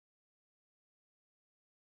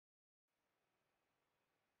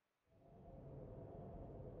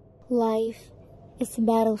Life is a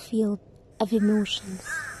battlefield of emotions.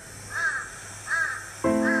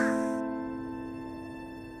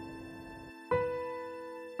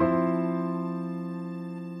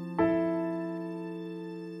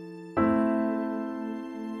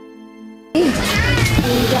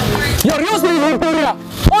 You're useless, Victoria!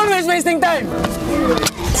 Always wasting time!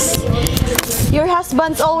 Your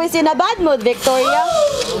husband's always in a bad mood, Victoria.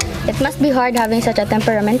 It must be hard having such a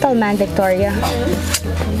temperamental man, Victoria.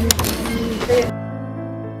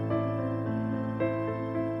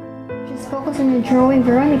 Just focus on your drawing,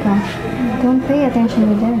 Veronica. Don't pay attention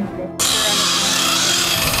to them.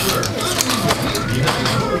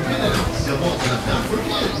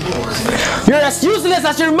 You're as useless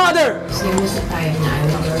as your mother!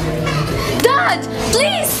 Dad!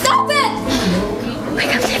 Please, stop it! We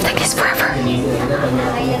can't live like this forever.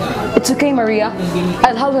 It's okay, Maria.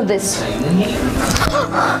 I'll handle this.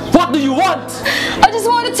 What do you want? I just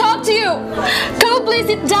want to talk to you. Can we please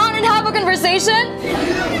sit down and have a conversation?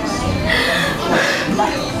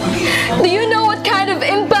 Do you know what kind of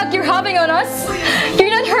impact you're having on us? You're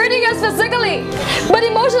not hurting us physically, but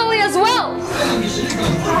emotionally as well.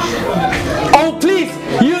 Oh please!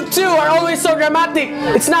 You two are always so dramatic!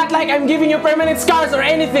 It's not like I'm giving you permanent scars or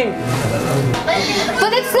anything!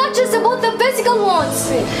 But it's not just about the physical ones.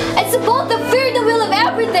 It's about the fear that we live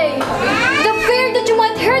every day. The fear that you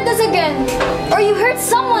might hurt us again, or you hurt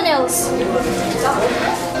someone else.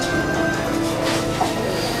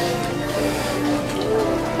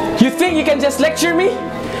 You think you can just lecture me?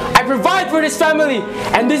 I provide for this family,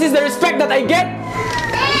 and this is the respect that I get?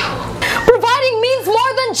 Providing means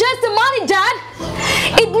more than just the money, Dad.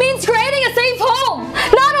 It means creating a safe home,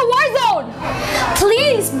 not a war zone.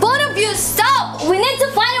 Please, both of you, stop. We need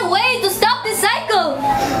to find a way to stop this cycle.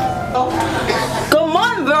 Come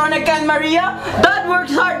on, Veronica and Maria! Dad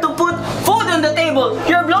works hard to put food on the table.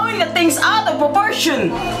 You're blowing the things out of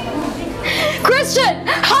proportion. Christian,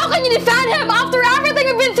 how can you defend him after everything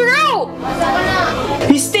we've been through?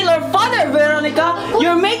 He's still our father, Veronica.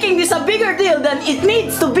 You're making this a bigger deal than it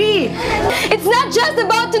needs to be. It's not just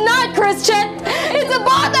about tonight, Christian. It's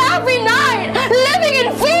about every night, living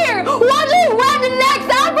in fear, wondering when the next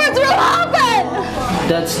outburst will happen.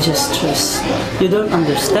 That's just stress. You don't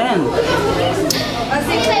understand.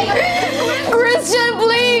 Christian,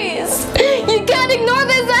 please. You can't ignore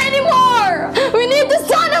this anymore. We need to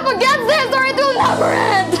stand up against this or it will never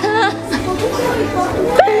end.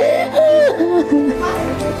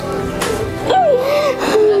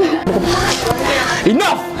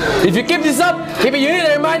 Enough! If you keep this up, maybe you need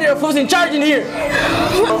a reminder of who's in charge in here!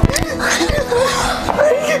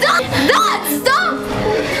 Dad, stop!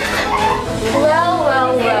 Well.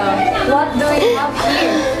 What do we have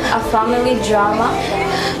here? A family drama?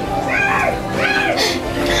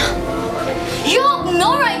 You have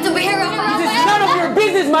no right to be here. This is none of your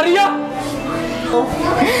business, Maria!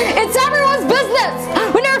 It's everyone's business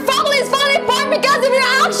when our family is falling apart because of your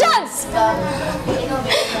actions.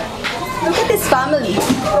 Look at this family.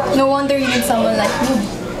 No wonder you need someone like me.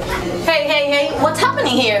 Hey, what's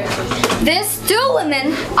happening here? These two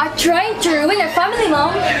women are trying to ruin our family,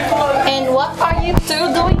 Mom. And what are you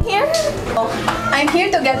two doing here? I'm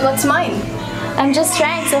here to get what's mine. I'm just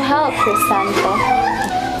trying to help, Crisanto.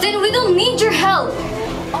 Then we don't need your help.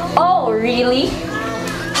 Oh, really?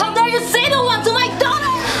 How dare you say the one to my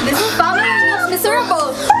daughter? This family is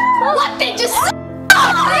miserable. What did you say?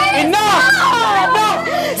 Enough! Enough!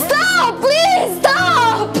 Stop! Please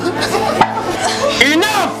stop!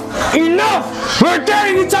 Enough! Enough! We're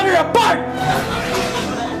tearing each other apart!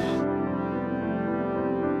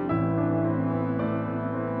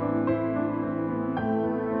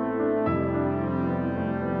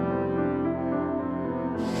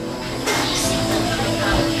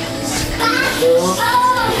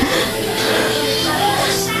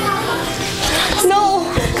 No!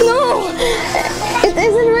 It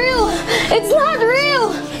isn't real! It's not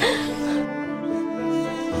real!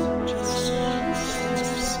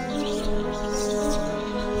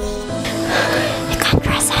 You can't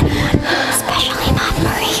trust anyone, especially not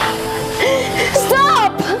Maria.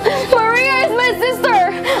 Stop! Maria is my sister!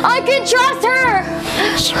 I can trust her!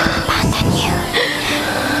 She will abandon you,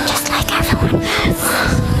 just like everyone else.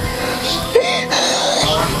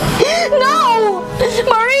 No!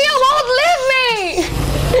 Maria won't leave me!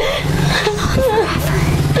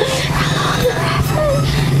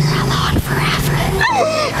 You're alone forever.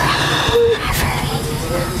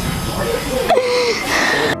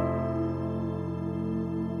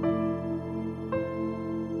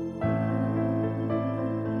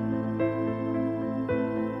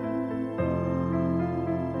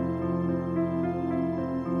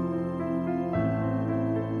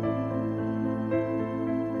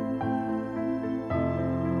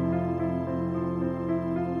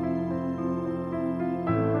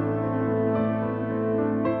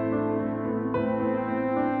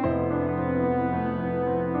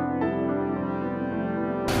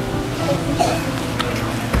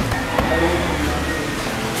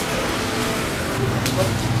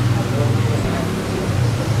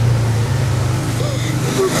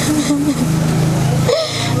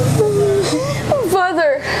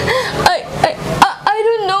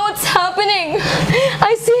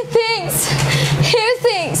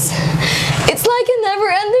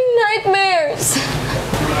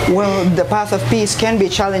 Well, the path of peace can be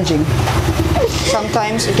challenging.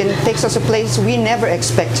 Sometimes it can take us to a place we never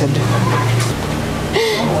expected.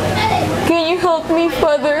 Can you help me,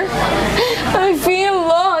 Father? I feel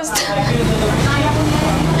lost.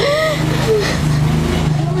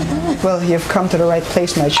 Well, you've come to the right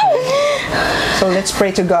place, my child. So let's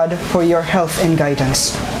pray to God for your health and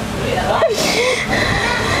guidance.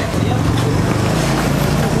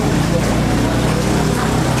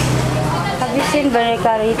 Have you seen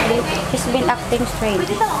Veronica lately? She's been acting strange.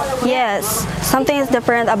 Yes, something is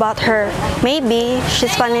different about her. Maybe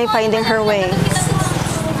she's finally finding her way.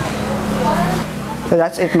 So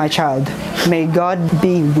that's it, my child. May God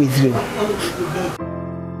be with you.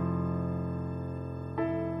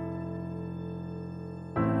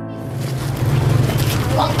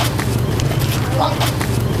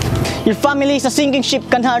 Your family is a sinking ship,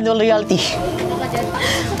 can handle reality.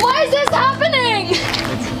 Why is this happening?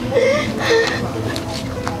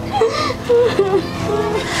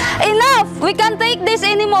 Enough! We can't take this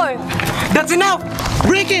anymore! That's enough!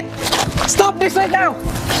 Break it! Stop this right now!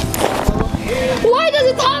 Why does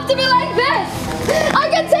it have to be like this? I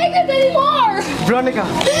can't take it anymore! Veronica,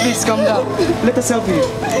 please calm down. Let us help you.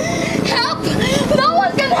 Help! No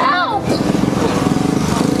one can help!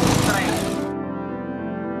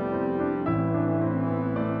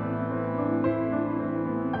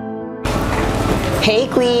 Hey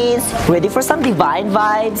queens, ready for some divine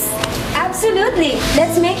vibes? Absolutely!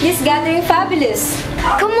 Let's make this gathering fabulous.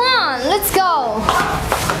 Come on, let's go!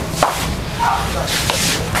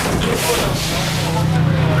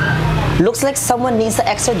 Looks like someone needs an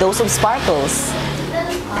extra dose of sparkles.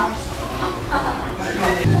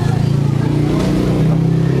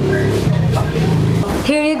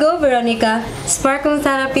 Here you go, Veronica. Sparkle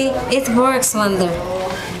therapy, it works wonder.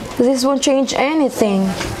 This won't change anything.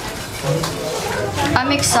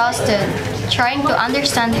 I'm exhausted, trying to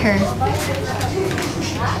understand her.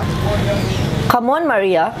 Come on,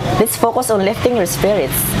 Maria. Let's focus on lifting your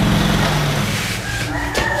spirits.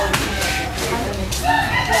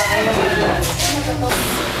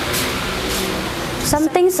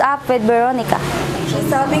 Something's up with Veronica. She's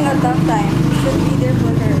having a tough time. We should be there for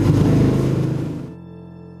her.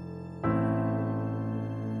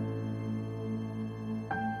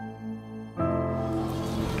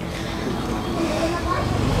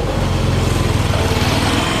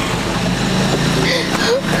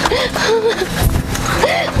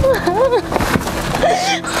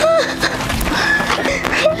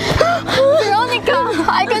 Veronica,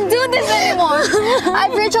 I can't do this anymore.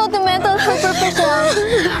 I've reached out to mental health professionals.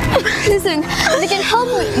 Listen, they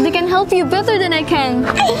can help you better than I can.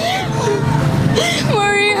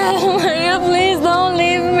 Maria, please don't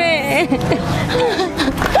leave me.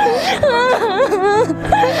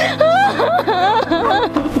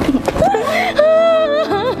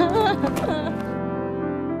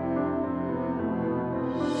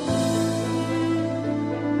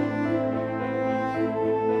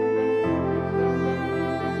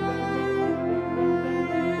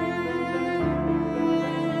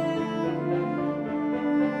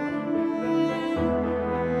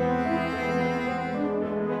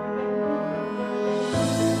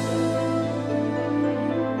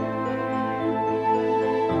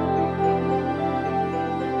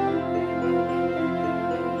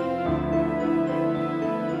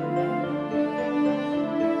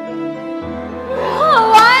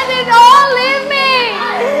 Why did all leave me?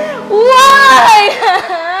 Why?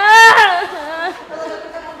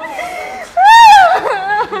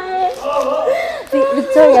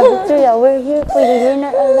 Victoria, we're here for you. You're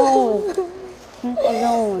not alone. You're not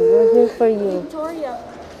alone. We're here for you. Victoria,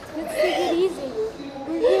 let's take it easy.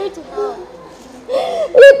 We're here to help.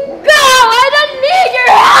 Let go! I don't need your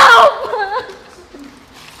help!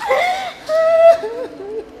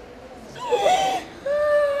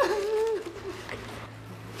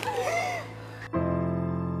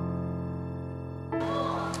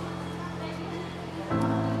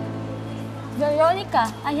 Veronica,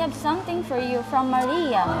 I have something for you from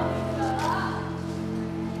Maria.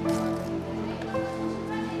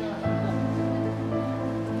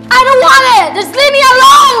 I don't want it! Just leave me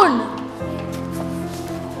alone!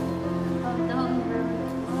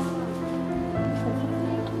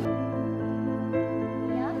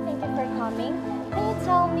 Yeah, thank you for coming. Can you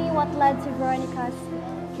tell me what led to Veronica's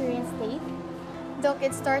current state? Doc,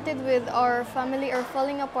 it started with our family are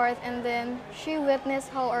falling apart, and then she witnessed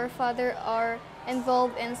how our father are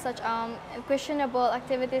involved in such questionable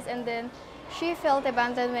activities, and then she felt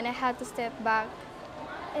abandoned when I had to step back.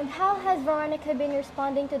 And how has Veronica been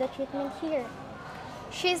responding to the treatment here?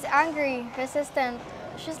 She's angry, resistant.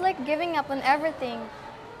 She's like giving up on everything.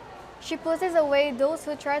 She pushes away those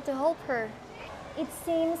who try to help her. It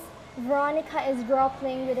seems Veronica is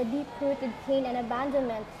grappling with a deep-rooted pain and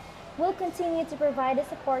abandonment. We'll continue to provide the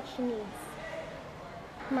support she needs.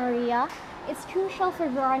 Maria, it's crucial for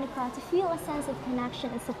Veronica to feel a sense of connection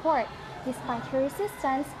and support. Despite her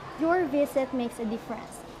resistance, your visit makes a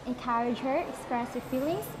difference. Encourage her, express your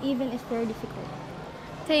feelings, even if they're difficult.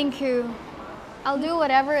 Thank you. I'll do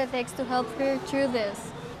whatever it takes to help her through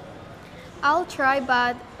this. I'll try,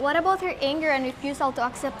 but what about her anger and refusal to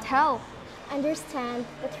accept help? Understand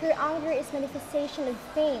that her anger is manifestation of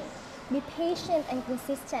pain. Be patient and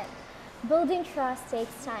consistent. Building trust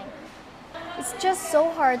takes time. It's just so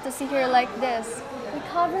hard to see her like this.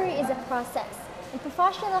 Recovery is a process, and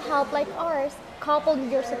professional help like ours, coupled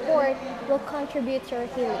with your support, will contribute to your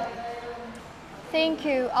healing. Thank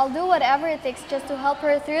you. I'll do whatever it takes just to help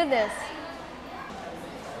her through this.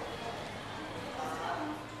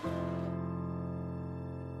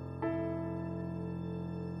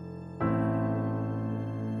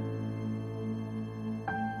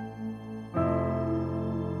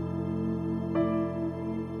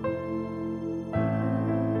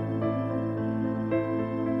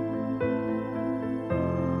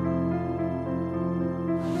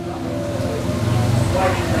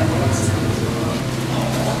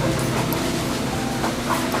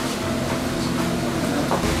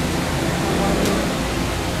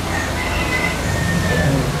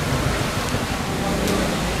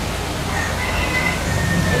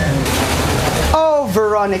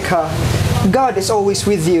 Veronica, God is always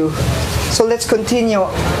with you. So let's continue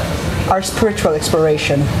our spiritual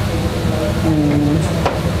exploration.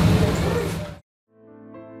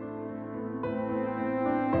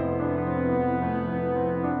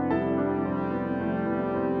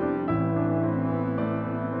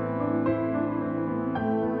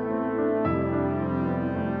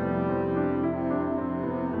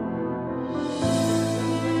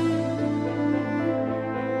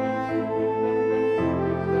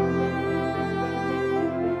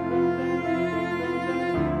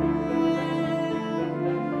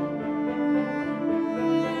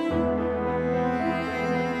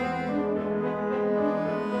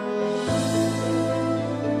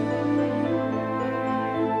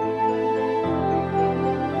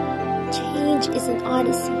 Is an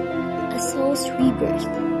odyssey, a soul's rebirth.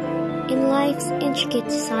 In life's intricate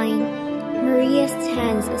design, Maria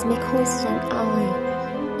stands as my constant ally,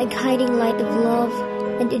 a guiding light of love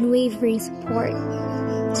and unwavering support.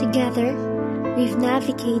 Together, we've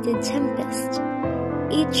navigated tempest,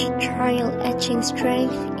 each trial etching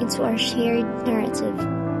strength into our shared narrative.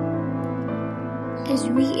 As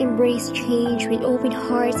we embrace change with open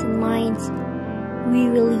hearts and minds, we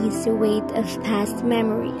release the weight of past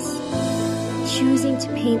memories, choosing to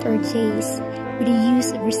paint our days with the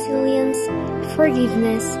use of resilience,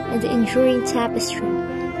 forgiveness, and the enduring tapestry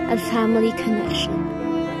of family connection.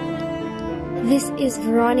 This is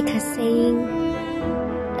Veronica saying,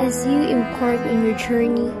 as you embark on your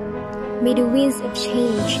journey, may the winds of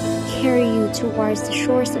change carry you towards the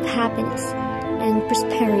shores of happiness and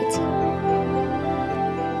prosperity.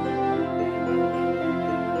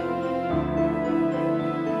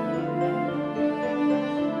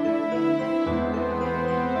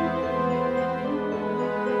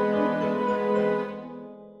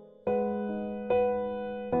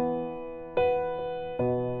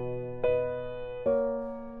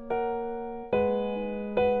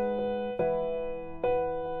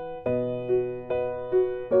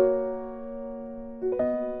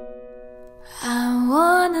 I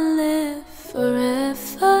wanna live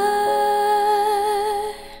forever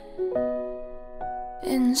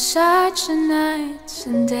in such a nights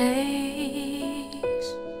and days,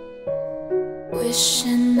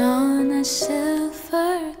 wishing on a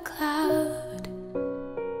silver cloud,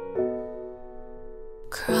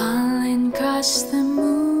 crawling across the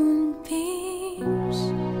moonbeams,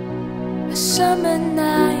 a summer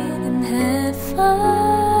night in heaven.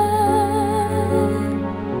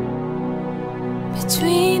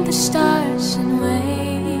 Between the stars and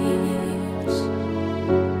waves,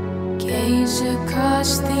 gaze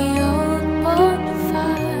across the old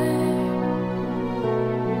bonfire,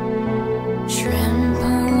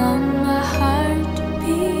 tremble on my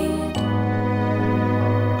heartbeat.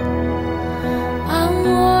 I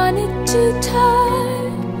wanted to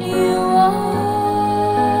turn you on,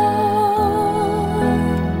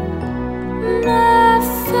 my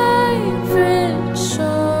favorite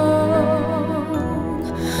song.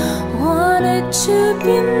 Wanted to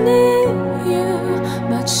be near you,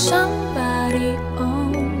 but somebody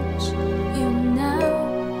owns you now.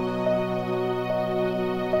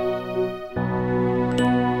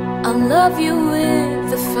 I'll love you with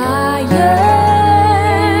the fire,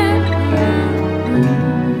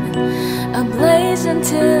 ablaze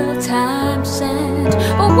until time's end.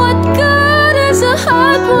 But what good is a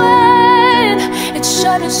heart when it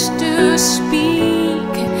shudders to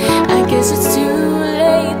speak? I guess it's too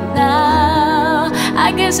late now.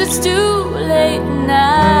 I guess it's too late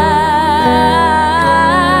now.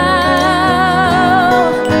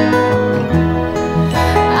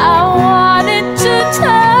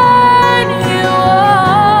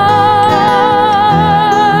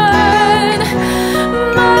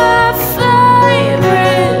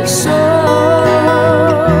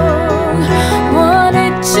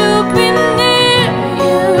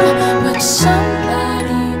 Somebody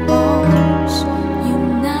owns you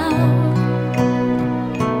now,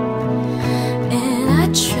 and I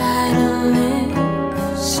try to live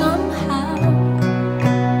somehow.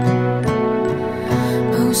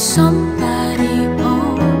 Oh, somebody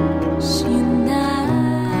owns you now,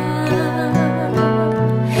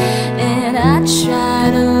 and I try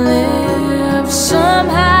to live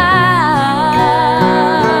somehow.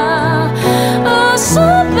 Oh,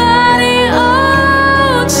 somebody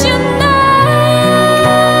owns you now.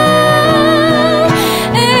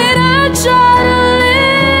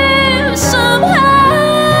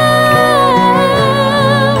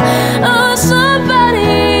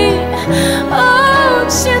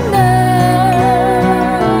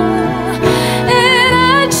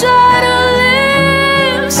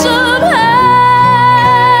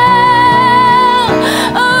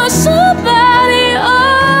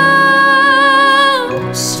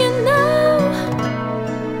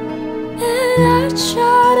 I try